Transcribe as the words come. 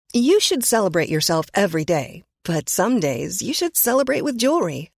You should celebrate yourself every day, but some days you should celebrate with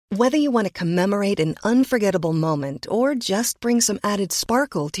jewelry. Whether you want to commemorate an unforgettable moment or just bring some added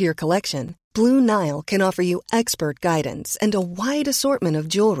sparkle to your collection, Blue Nile can offer you expert guidance and a wide assortment of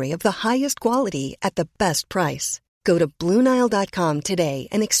jewelry of the highest quality at the best price. Go to BlueNile.com today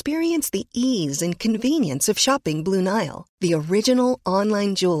and experience the ease and convenience of shopping Blue Nile, the original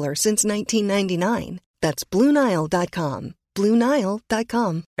online jeweler since 1999. That's BlueNile.com.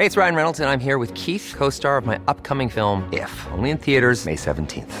 BlueNile.com. Hey, it's Ryan Reynolds, and I'm here with Keith, co-star of my upcoming film, If, only in theaters May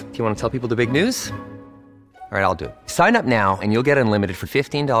 17th. Do you want to tell people the big news? All right, I'll do it. Sign up now and you'll get unlimited for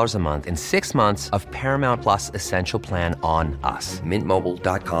 $15 a month and 6 months of Paramount Plus Essential Plan on us.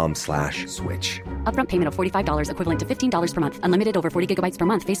 MintMobile.com/switch. Upfront payment of $45 equivalent to $15 per month. Unlimited over 40 gigabytes per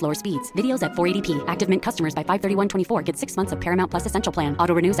month. Face lower speeds. Videos at 480p. Active Mint customers by 531.24 get 6 months of Paramount Plus Essential Plan.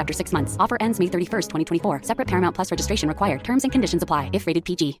 Auto renews after 6 months. Offer ends May 31st, 2024. Separate Paramount Plus registration required. Terms and conditions apply if rated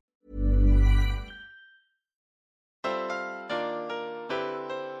PG.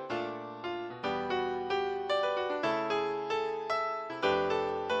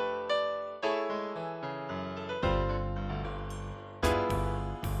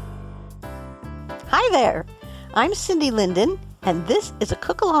 Hi there, I'm Cindy Linden, and this is a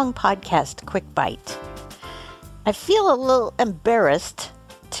Cookalong podcast quick bite. I feel a little embarrassed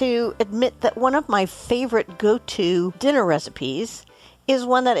to admit that one of my favorite go-to dinner recipes is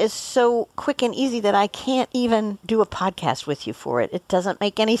one that is so quick and easy that I can't even do a podcast with you for it. It doesn't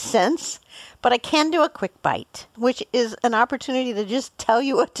make any sense, but I can do a quick bite, which is an opportunity to just tell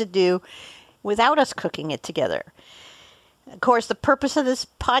you what to do without us cooking it together. Of course, the purpose of this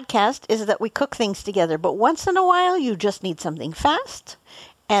podcast is that we cook things together, but once in a while, you just need something fast.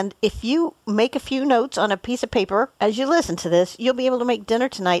 And if you make a few notes on a piece of paper as you listen to this, you'll be able to make dinner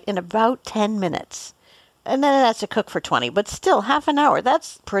tonight in about 10 minutes. And then it has to cook for 20, but still half an hour.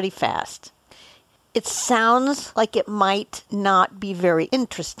 That's pretty fast. It sounds like it might not be very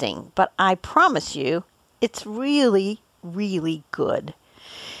interesting, but I promise you, it's really, really good.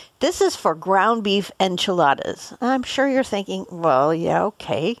 This is for ground beef enchiladas. I'm sure you're thinking, well, yeah,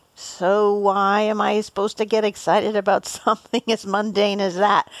 okay. So why am I supposed to get excited about something as mundane as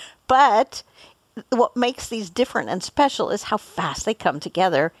that? But what makes these different and special is how fast they come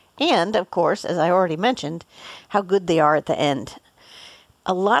together. And, of course, as I already mentioned, how good they are at the end.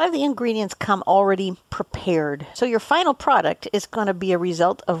 A lot of the ingredients come already prepared. So your final product is going to be a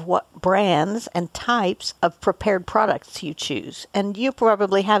result of what brands and types of prepared products you choose. And you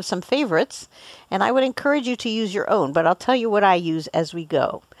probably have some favorites, and I would encourage you to use your own, but I'll tell you what I use as we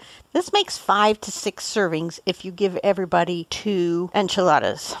go. This makes 5 to 6 servings if you give everybody 2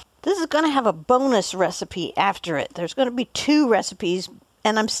 enchiladas. This is going to have a bonus recipe after it. There's going to be 2 recipes,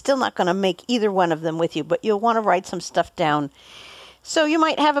 and I'm still not going to make either one of them with you, but you'll want to write some stuff down. So you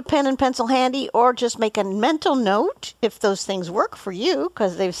might have a pen and pencil handy or just make a mental note if those things work for you,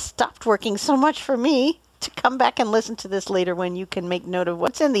 because they've stopped working so much for me, to come back and listen to this later when you can make note of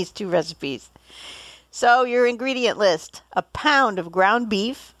what's in these 2 recipes. So your ingredient list: a pound of ground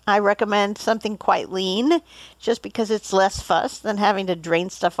beef. I recommend something quite lean just because it's less fuss than having to drain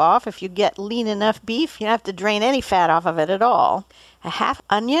stuff off. If you get lean enough beef, you don't have to drain any fat off of it at all. A half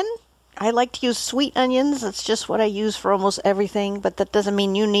onion. I like to use sweet onions. That's just what I use for almost everything, but that doesn't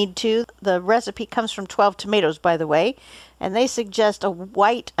mean you need to. The recipe comes from 12 tomatoes, by the way, and they suggest a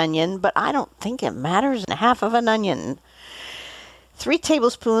white onion, but I don't think it matters. Half of an onion. 3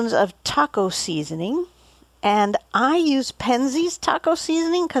 tablespoons of taco seasoning, and I use Penzeys taco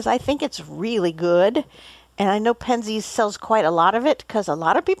seasoning because I think it's really good, and I know Penzeys sells quite a lot of it because a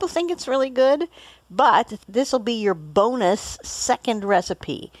lot of people think it's really good. But this will be your bonus second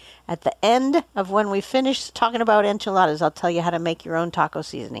recipe. At the end of when we finish talking about enchiladas, I'll tell you how to make your own taco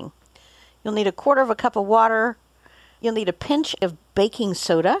seasoning. You'll need 1/4 cup of water. You'll need a pinch of baking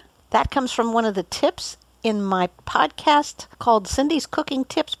soda. That comes from one of the tips in my podcast called Cindy's Cooking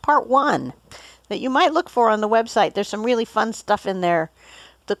Tips Part 1 that you might look for on the website. There's some really fun stuff in there.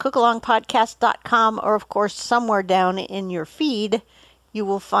 The Cookalongpodcast.com, or of course somewhere down in your feed, you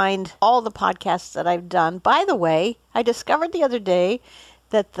will find all the podcasts that I've done. By the way, I discovered the other day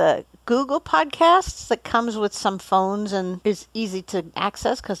that the Google Podcasts that comes with some phones and is easy to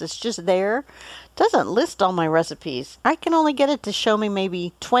access because it's just there, doesn't list all my recipes. I can only get it to show me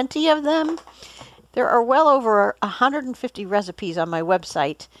maybe 20 of them. There are well over 150 recipes on my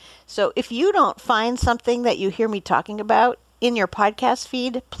website. So if you don't find something that you hear me talking about in your podcast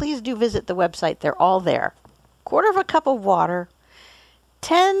feed, please do visit the website. They're all there. 1/4 cup of water,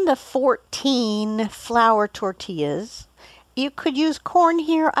 10 to 14 flour tortillas, You could use corn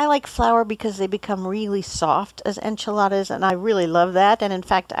here. I like flour because they become really soft as enchiladas, and I really love that. And in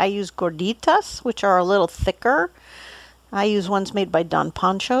fact, I use gorditas, which are a little thicker. I use ones made by Don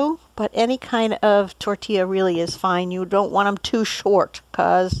Pancho, but any kind of tortilla really is fine. You don't want them too short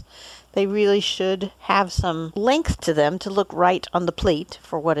because they really should have some length to them to look right on the plate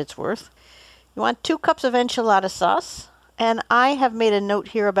for what it's worth. You want 2 cups of enchilada sauce, and I have made a note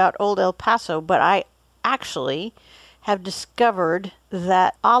here about Old El Paso, but I actually have discovered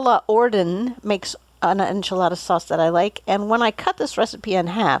that A la Orden makes an enchilada sauce that I like, and when I cut this recipe in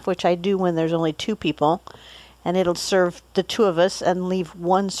half, which I do when there's only 2 people, and it'll serve the 2 of us and leave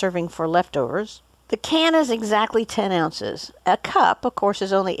 1 serving for leftovers. The can is exactly 10 ounces. A cup, of course,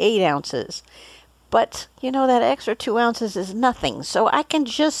 is only 8 ounces. But, that extra 2 ounces is nothing. So I can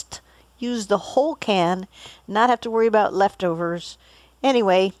just use the whole can, not have to worry about leftovers.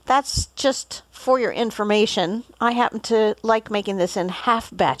 Anyway, that's just for your information. I happen to like making this in half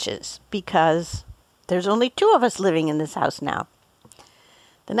batches because there's only 2 of us living in this house now.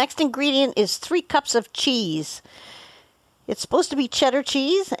 The next ingredient is 3 cups of cheese. It's supposed to be cheddar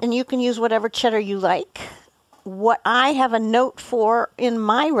cheese, and you can use whatever cheddar you like. What I have a note for in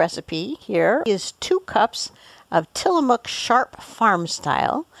my recipe here is 2 cups of Tillamook Sharp Farm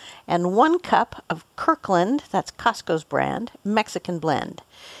Style and 1 cup of Kirkland, that's Costco's brand, Mexican blend.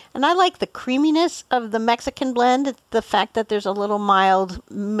 And I like the creaminess of the Mexican blend, the fact that there's a little mild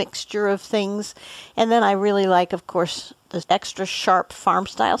mixture of things. And then I really like, of course, the extra sharp farm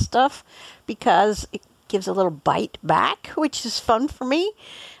style stuff because it gives a little bite back, which is fun for me.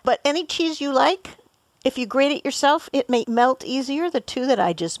 But any cheese you like, if you grate it yourself, it may melt easier. The 2 that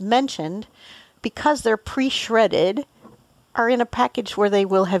I just mentioned, because they're pre-shredded, are in a package where they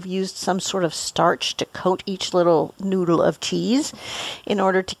will have used some sort of starch to coat each little noodle of cheese in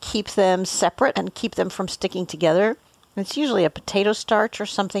order to keep them separate and keep them from sticking together. It's usually a potato starch or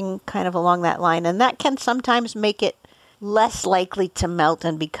something kind of along that line, and that can sometimes make it less likely to melt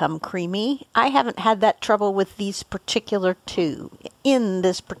and become creamy. I haven't had that trouble with these particular 2 in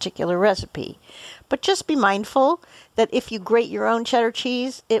this particular recipe. But just be mindful that if you grate your own cheddar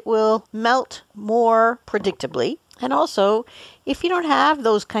cheese, it will melt more predictably. And also, if you don't have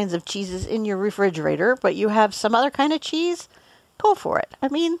those kinds of cheeses in your refrigerator, but you have some other kind of cheese, go for it. I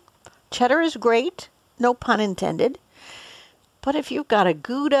mean, cheddar is great, no pun intended. But if you've got a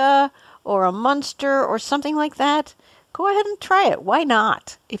Gouda or a Munster or something like that, go ahead and try it. Why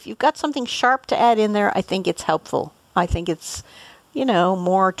not? If you've got something sharp to add in there, I think it's helpful. I think it's,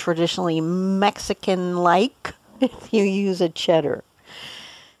 more traditionally Mexican-like if you use a cheddar.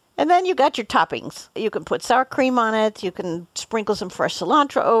 And then you got your toppings. You can put sour cream on it. You can sprinkle some fresh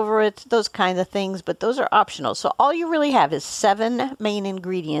cilantro over it, those kinds of things, but those are optional. So all you really have is 7 main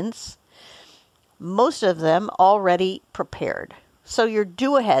ingredients, most of them already prepared. So your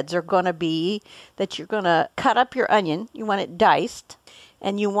do-aheads are going to be that you're going to cut up your onion. You want it diced,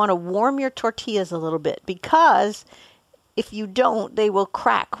 and you want to warm your tortillas a little bit because if you don't, they will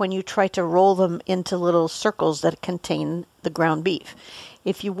crack when you try to roll them into little circles that contain the ground beef.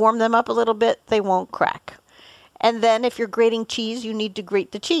 If you warm them up a little bit, they won't crack. And then if you're grating cheese, you need to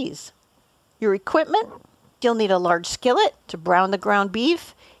grate the cheese. Your equipment, you'll need a large skillet to brown the ground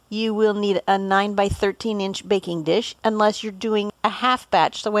beef. You will need a 9 by 13 inch baking dish, unless you're doing a half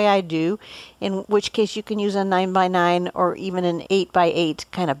batch the way I do, in which case you can use a 9 by 9 or even an 8 by 8,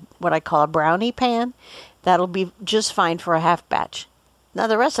 kind of what I call a brownie pan. That'll be just fine for a half batch. Now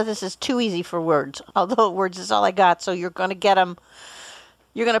the rest of this is too easy for words, although words is all I got, so you're going to get them.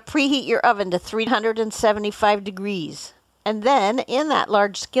 You're going to preheat your oven to 375 degrees. And then in that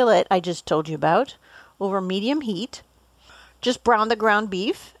large skillet I just told you about, over medium heat, just brown the ground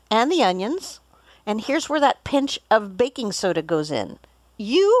beef and the onions. And here's where that pinch of baking soda goes in.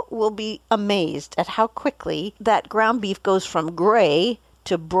 You will be amazed at how quickly that ground beef goes from gray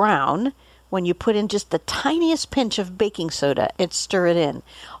to brown when you put in just the tiniest pinch of baking soda and stir it in.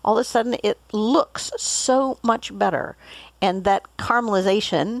 All of a sudden it looks so much better. And that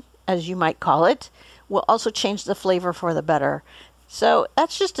caramelization, as you might call it, will also change the flavor for the better. So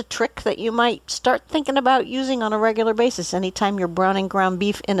that's just a trick that you might start thinking about using on a regular basis anytime you're browning ground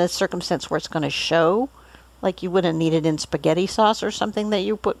beef in a circumstance where it's going to show, like you wouldn't need it in spaghetti sauce or something that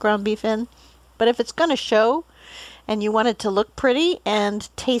you put ground beef in. But if it's going to show and you want it to look pretty and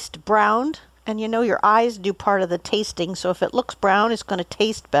taste browned, and your eyes do part of the tasting, so if it looks brown, it's going to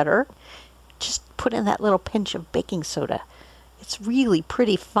taste better, just put in that little pinch of baking soda. It's really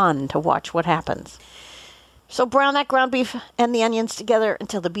pretty fun to watch what happens. So brown that ground beef and the onions together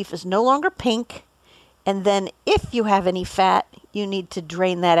until the beef is no longer pink. And then if you have any fat, you need to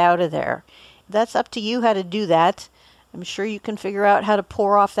drain that out of there. That's up to you how to do that. I'm sure you can figure out how to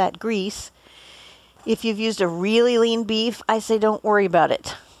pour off that grease. If you've used a really lean beef, I say don't worry about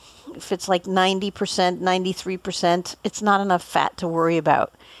it. If it's like 90%, 93%, it's not enough fat to worry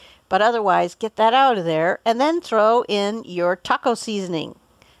about. But otherwise, get that out of there and then throw in your taco seasoning.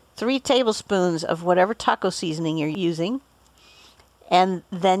 3 tablespoons of whatever taco seasoning you're using. And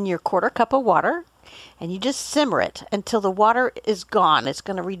then your 1/4 cup of water. And you just simmer it until the water is gone. It's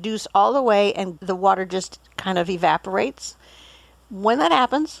going to reduce all the way and the water just kind of evaporates. When that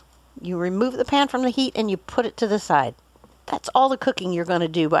happens, you remove the pan from the heat and you put it to the side. That's all the cooking you're going to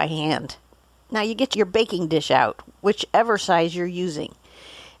do by hand. Now you get your baking dish out, whichever size you're using,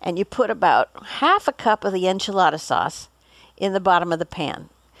 and you put about 1/2 cup of the enchilada sauce in the bottom of the pan.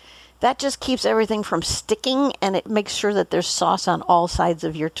 That just keeps everything from sticking, and it makes sure that there's sauce on all sides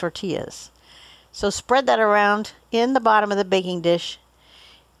of your tortillas. So spread that around in the bottom of the baking dish,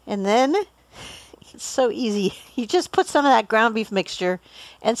 and then it's so easy. You just put some of that ground beef mixture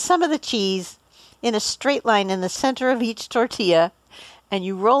and some of the cheese in a straight line in the center of each tortilla, and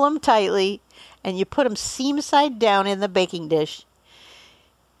you roll them tightly, and you put them seam side down in the baking dish.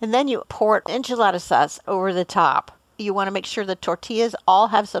 And then you pour enchilada sauce over the top. You want to make sure the tortillas all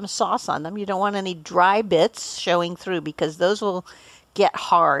have some sauce on them. You don't want any dry bits showing through because those will get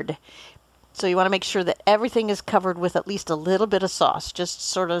hard. So you want to make sure that everything is covered with at least a little bit of sauce. Just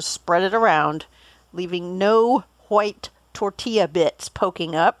sort of spread it around, leaving no white tortilla bits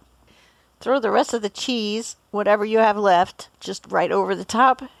poking up. Throw the rest of the cheese, whatever you have left, just right over the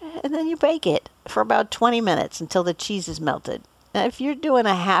top, and then you bake it for about 20 minutes until the cheese is melted. Now, if you're doing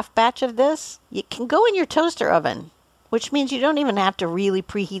a half batch of this, you can go in your toaster oven, which means you don't even have to really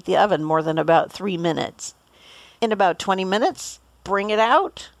preheat the oven more than about 3 minutes. In about 20 minutes, bring it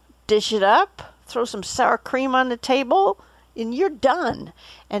out, dish it up, throw some sour cream on the table, and you're done.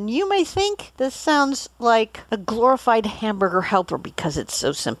 And you may think this sounds like a glorified hamburger helper because it's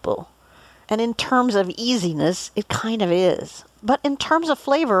so simple. And in terms of easiness, it kind of is. But in terms of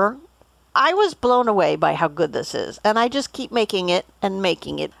flavor, I was blown away by how good this is. And I just keep making it and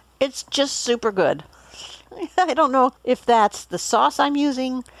making it. It's just super good. I don't know if that's the sauce I'm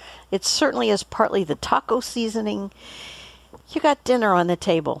using. It certainly is partly the taco seasoning. You got dinner on the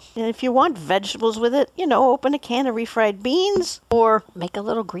table. And if you want vegetables with it, open a can of refried beans or make a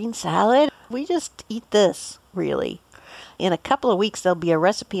little green salad. We just eat this, really. In a couple of weeks, there'll be a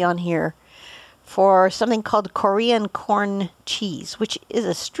recipe on here for something called Korean corn cheese, which is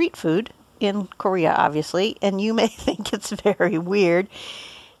a street food in Korea, obviously. And you may think it's very weird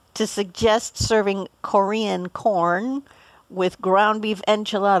to suggest serving Korean corn with ground beef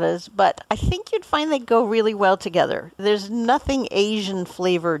enchiladas, but I think you'd find they go really well together. There's nothing Asian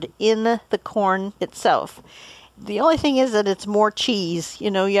flavored in the corn itself. The only thing is that it's more cheese.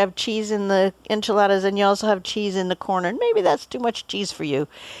 You have cheese in the enchiladas and you also have cheese in the corn, and maybe that's too much cheese for you.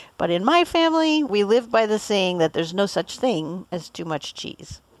 But in my family, we live by the saying that there's no such thing as too much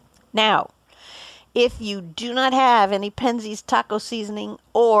cheese. Now, if you do not have any Penzeys taco seasoning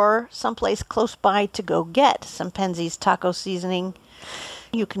or someplace close by to go get some Penzeys taco seasoning,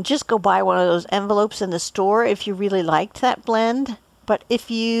 you can just go buy one of those envelopes in the store if you really liked that blend. But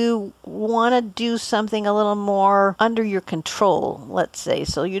if you want to do something a little more under your control, let's say,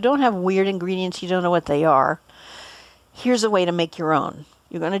 so you don't have weird ingredients, you don't know what they are, here's a way to make your own.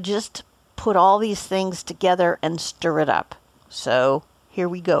 You're going to just put all these things together and stir it up. So here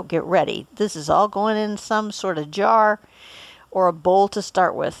we go. Get ready. This is all going in some sort of jar or a bowl to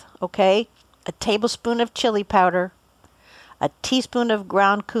start with, okay? A tablespoon of chili powder, a teaspoon of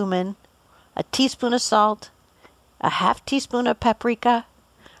ground cumin, a teaspoon of salt, a half teaspoon of paprika,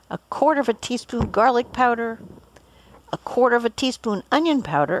 a 1/4 teaspoon garlic powder, a 1/4 teaspoon onion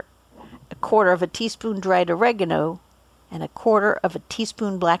powder, a 1/4 teaspoon dried oregano, and a 1/4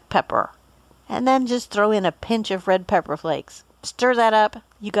 teaspoon black pepper. And then just throw in a pinch of red pepper flakes. Stir that up.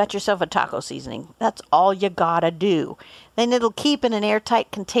 You got yourself a taco seasoning. That's all you gotta do. Then it'll keep in an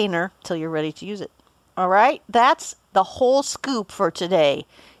airtight container till you're ready to use it. All right? That's the whole scoop for today.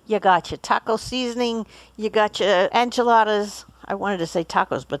 You got your taco seasoning. You got your enchiladas. I wanted to say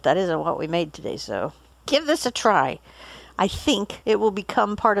tacos, but that isn't what we made today, so give this a try. I think it will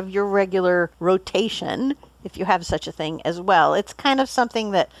become part of your regular rotation, if you have such a thing as well. It's kind of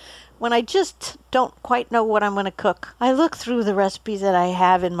something that when I just don't quite know what I'm going to cook, I look through the recipes that I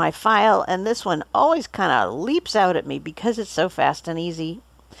have in my file, and this one always kind of leaps out at me because it's so fast and easy,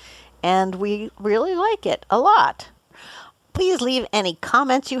 and we really like it a lot. Please leave any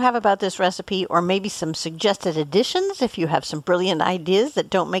comments you have about this recipe or maybe some suggested additions if you have some brilliant ideas that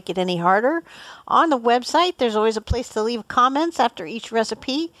don't make it any harder. On the website, there's always a place to leave comments after each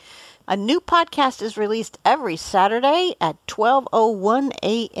recipe. A new podcast is released every Saturday at 12:01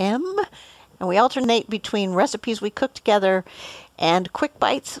 a.m., and we alternate between recipes we cook together and quick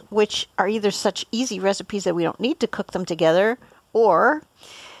bites, which are either such easy recipes that we don't need to cook them together, or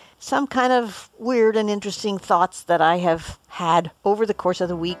some kind of weird and interesting thoughts that I have had over the course of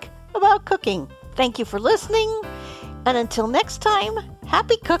the week about cooking. Thank you for listening, and until next time,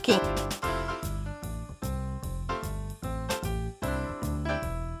 happy cooking!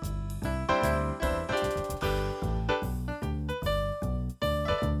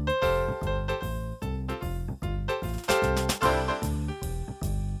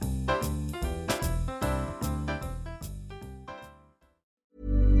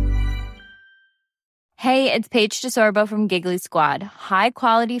 Hey, it's Paige DeSorbo from Giggly Squad. High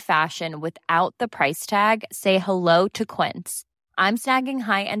quality fashion without the price tag. Say hello to Quince. I'm snagging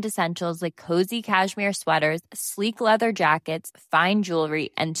high-end essentials like cozy cashmere sweaters, sleek leather jackets, fine jewelry,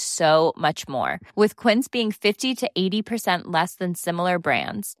 and so much more. With Quince being 50 to 80% less than similar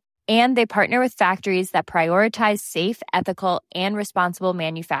brands. And they partner with factories that prioritize safe, ethical, and responsible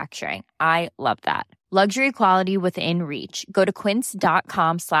manufacturing. I love that. Luxury quality within reach. Go to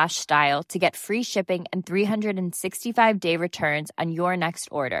quince.com/style to get free shipping and 365-day returns on your next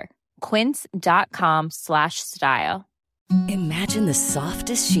order. Quince.com/style. Imagine the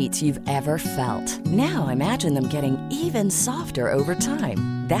softest sheets you've ever felt. Now imagine them getting even softer over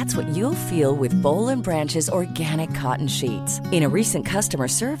time. That's what you'll feel with Boll & Branch's organic cotton sheets. In a recent customer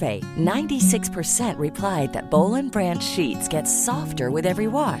survey, 96% replied that Boll & Branch sheets get softer with every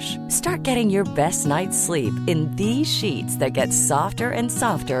wash. Start getting your best night's sleep in these sheets that get softer and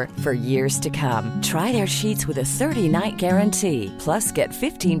softer for years to come. Try their sheets with a 30-night guarantee. Plus, get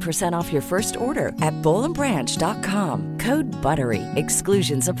 15% off your first order at bollandbranch.com. Code BUTTERY.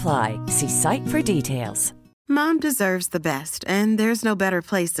 Exclusions apply. See site for details. Mom deserves the best, and there's no better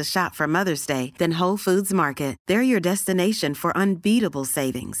place to shop for Mother's Day than Whole Foods Market. They're your destination for unbeatable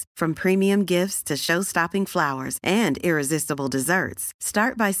savings, from premium gifts to show-stopping flowers and irresistible desserts.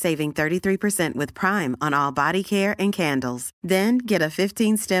 Start by saving 33% with Prime on all body care and candles. Then get a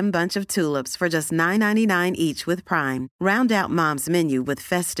 15-stem bunch of tulips for just $9.99 each with Prime. Round out Mom's menu with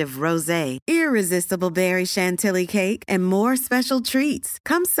festive rosé, irresistible berry chantilly cake, and more special treats.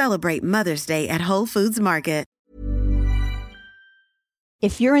 Come celebrate Mother's Day at Whole Foods Market.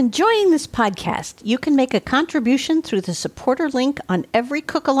 If you're enjoying this podcast, you can make a contribution through the supporter link on every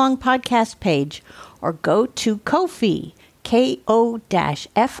Cookalong podcast page, or go to Ko-fi,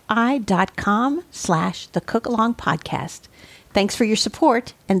 ko-fi.com/the Cookalong podcast. Thanks for your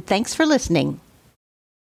support, and thanks for listening.